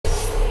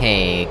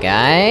Hey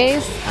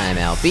guys, I'm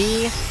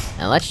LB,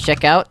 and let's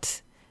check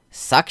out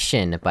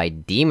Suction by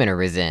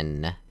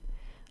Arisen.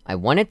 I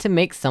wanted to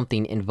make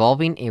something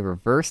involving a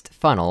reversed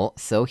funnel,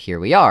 so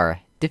here we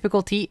are.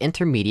 Difficulty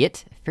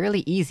intermediate, fairly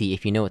easy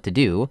if you know what to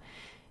do.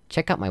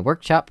 Check out my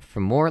workshop for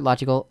more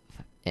logical,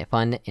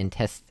 fun, and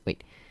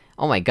wait.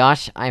 Oh my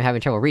gosh, I'm having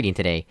trouble reading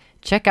today.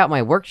 Check out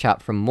my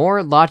workshop for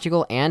more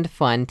logical and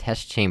fun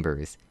test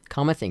chambers.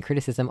 Comments and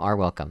criticism are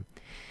welcome.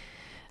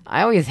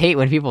 I always hate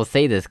when people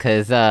say this,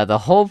 cause, the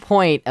whole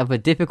point of a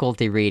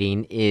difficulty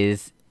rating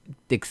is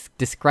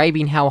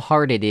describing how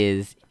hard it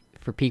is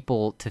for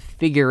people to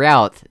figure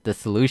out the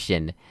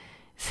solution.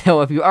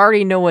 So if you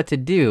already know what to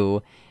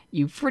do,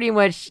 you pretty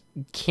much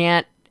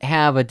can't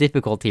have a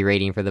difficulty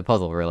rating for the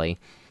puzzle, really.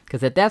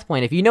 Cause at that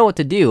point, if you know what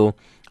to do,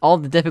 all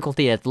the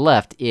difficulty that's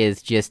left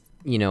is just,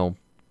 you know,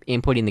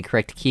 inputting the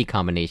correct key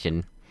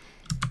combination.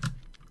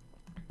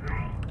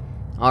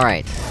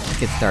 Alright, let's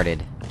get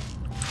started.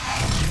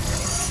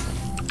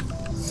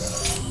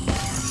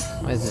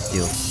 What does this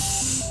do?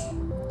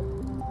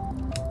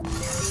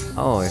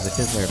 Oh, there's a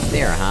fizzler up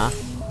there, huh?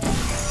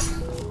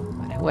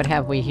 What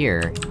have we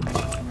here?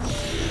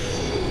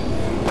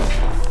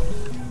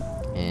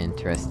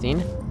 Interesting.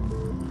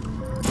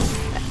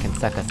 That can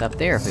suck us up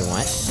there if we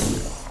want.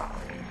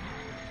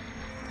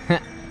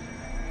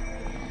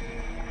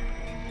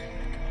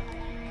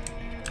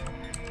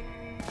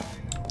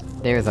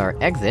 There's our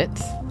exit.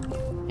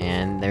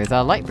 And there's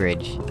our light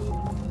bridge.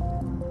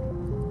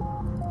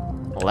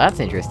 Well, that's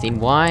interesting.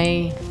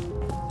 Why?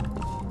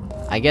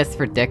 I guess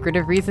for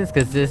decorative reasons,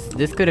 cause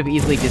this could have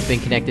easily just been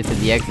connected to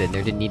the exit,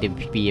 there didn't need to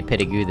be a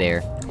PeTI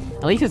there.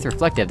 At least it's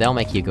reflective, that'll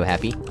make you go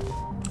happy. So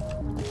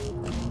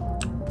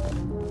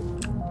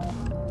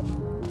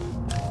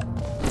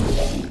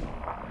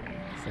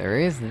there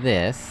is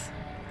this.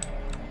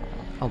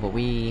 Oh, but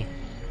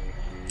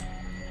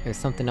there's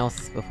something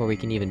else before we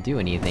can even do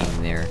anything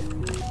there.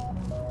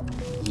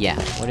 Yeah,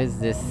 what does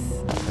this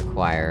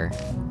require?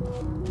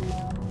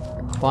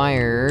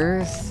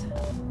 Requires...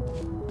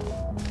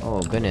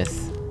 Oh,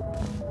 goodness.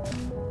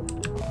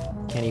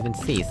 Can't even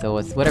see, so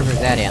it's whatever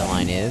that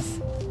antline is.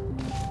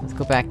 Let's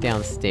go back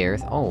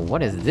downstairs. Oh,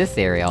 what is this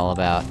area all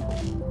about?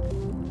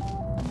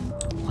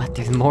 What,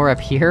 there's more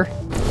up here?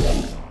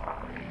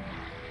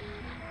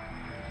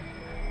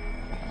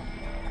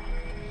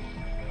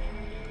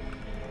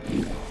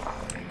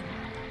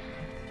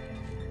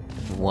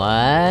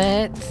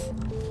 What?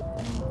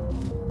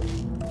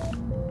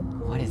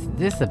 What is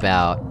this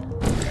about?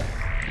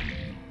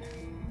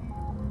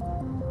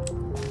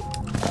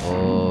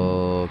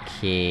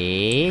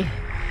 Okay...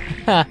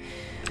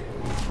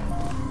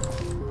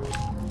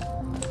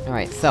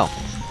 Alright, so...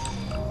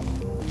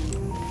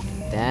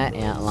 that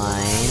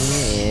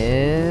antline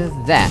is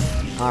that.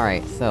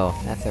 Alright, so,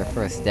 that's our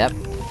first step.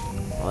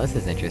 Well, this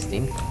is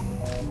interesting.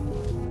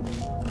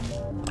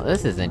 Well,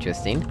 this is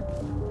interesting.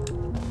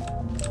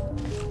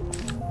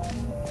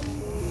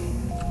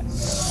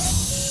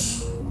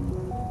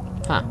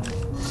 Huh.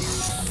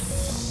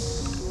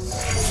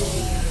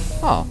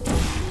 Oh.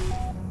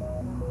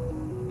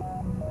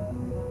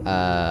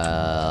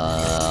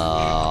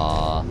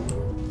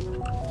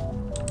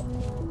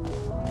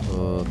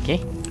 Okay.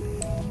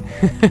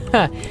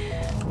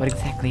 What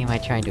exactly am I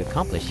trying to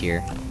accomplish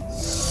here? I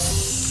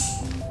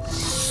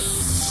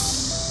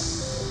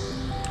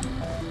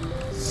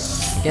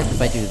guess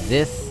if I do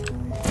this,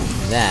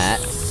 that,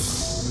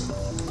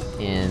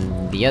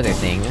 and the other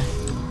thing...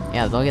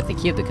 Yeah, as long as I get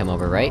the cube to come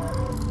over, right?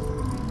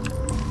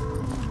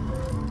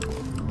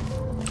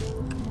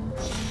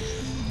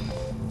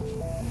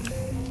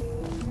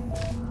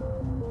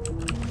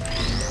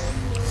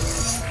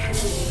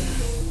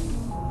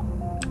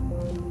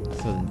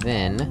 So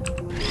then...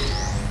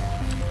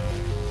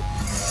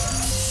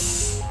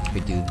 we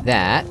do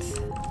that...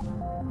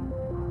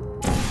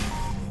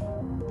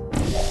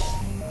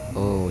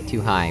 Oh,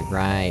 too high,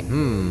 right,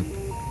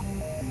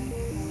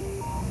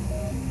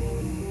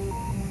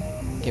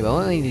 Okay, but we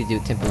only need to do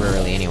it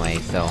temporarily anyway,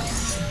 so...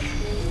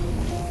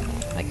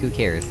 like, who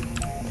cares?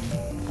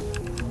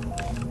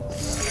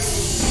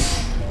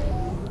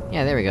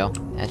 Yeah, there we go.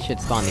 That should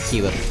spawn the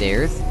cube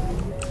upstairs.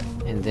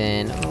 And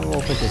then,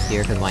 we'll put this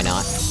here, cause why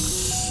not?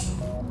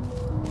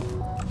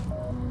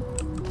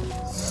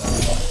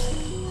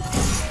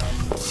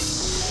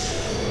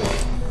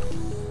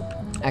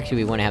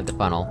 Actually, we wanna have the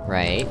funnel,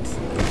 right?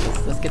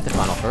 Let's get the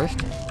funnel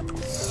first.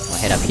 We'll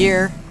head up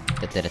here.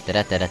 There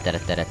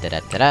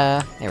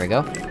we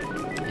go.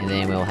 And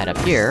then we'll head up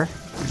here.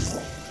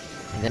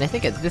 And then I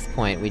think at this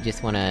point, we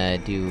just wanna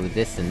do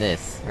this and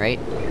this, right?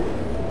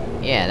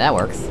 Yeah, that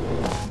works.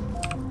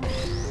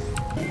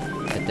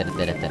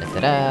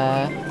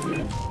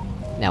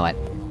 Now what?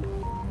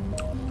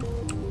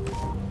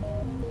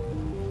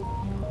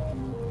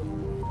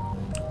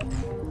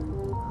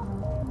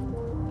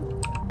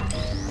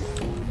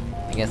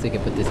 I guess we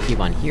could put this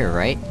cube on here,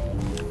 right?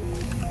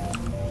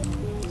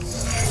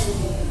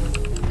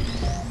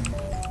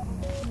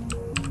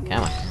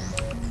 Come on.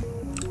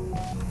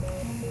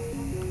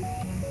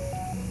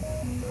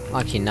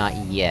 Actually, not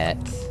yet.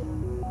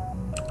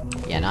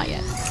 Yeah, not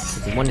yet.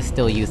 'Cause we want to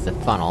still use the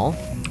funnel.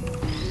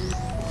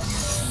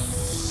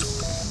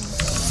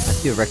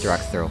 Let's do a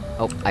Rectorox throw.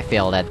 Oh, I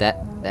failed at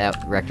that.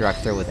 That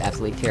Rectorox throw was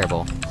absolutely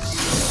terrible.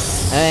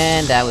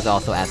 And that was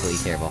also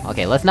absolutely terrible.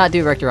 Okay, let's not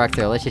do Rectorox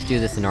throw, let's just do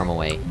this the normal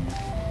way.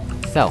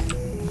 So,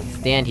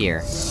 stand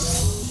here.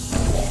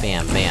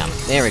 Bam, bam.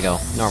 There we go.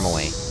 Normal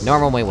way.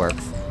 Normal way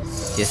works.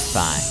 Just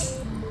fine.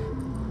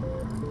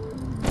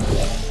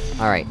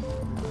 Alright.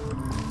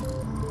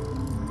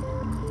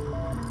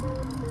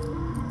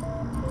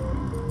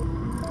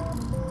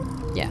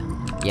 Yeah.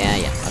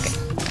 Yeah, okay.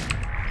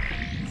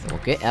 So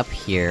we'll get up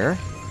here.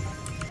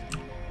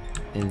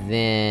 And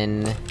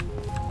then...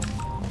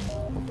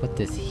 we'll put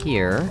this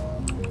here.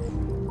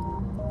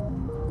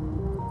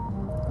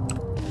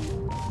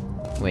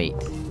 Wait.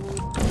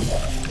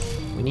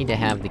 We need to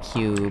have the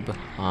cube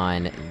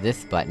on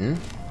this button.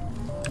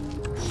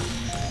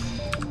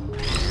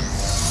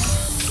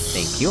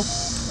 Thank you.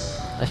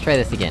 Let's try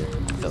this again.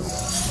 So,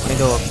 I'm gonna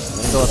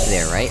go up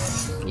there, right?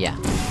 Yeah.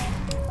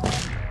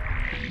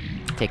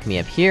 Take me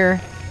up here.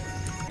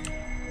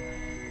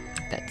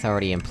 That's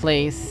already in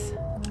place.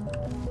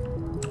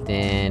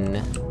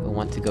 Then, we'll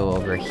want to go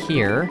over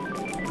here.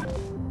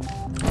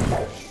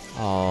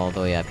 All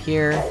the way up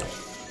here.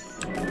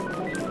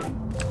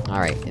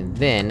 Alright, and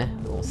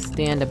then, we'll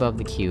stand above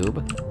the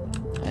cube.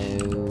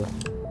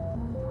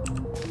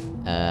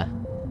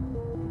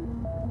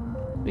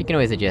 We can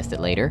always adjust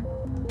it later.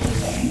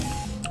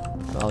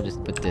 So I'll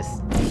just put this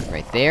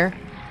right there.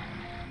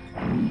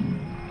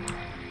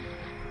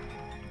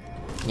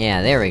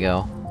 Yeah, there we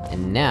go.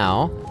 And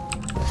now...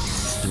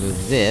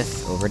 move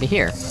this over to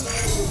here.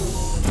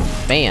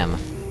 Bam!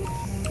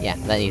 Yeah,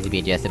 that needs to be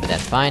adjusted, but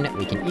that's fine,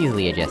 we can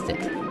easily adjust it.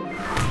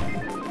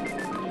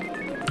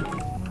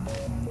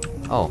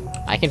 Oh,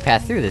 I can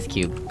pass through this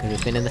cube, because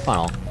it's been in the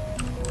funnel.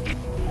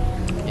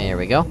 There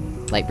we go.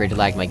 Light bridge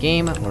lagged my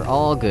game, we're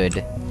all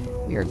good.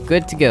 We are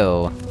good to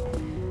go.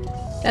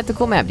 That's a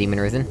cool map, Demon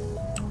Arisen.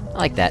 I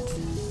like that.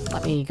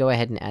 Let me go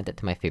ahead and add that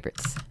to my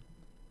favorites.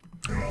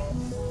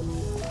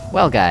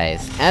 Well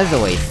guys, as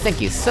always,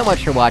 thank you so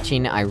much for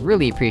watching, I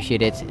really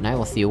appreciate it, and I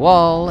will see you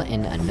all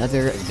in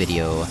another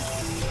video.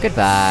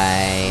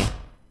 Goodbye!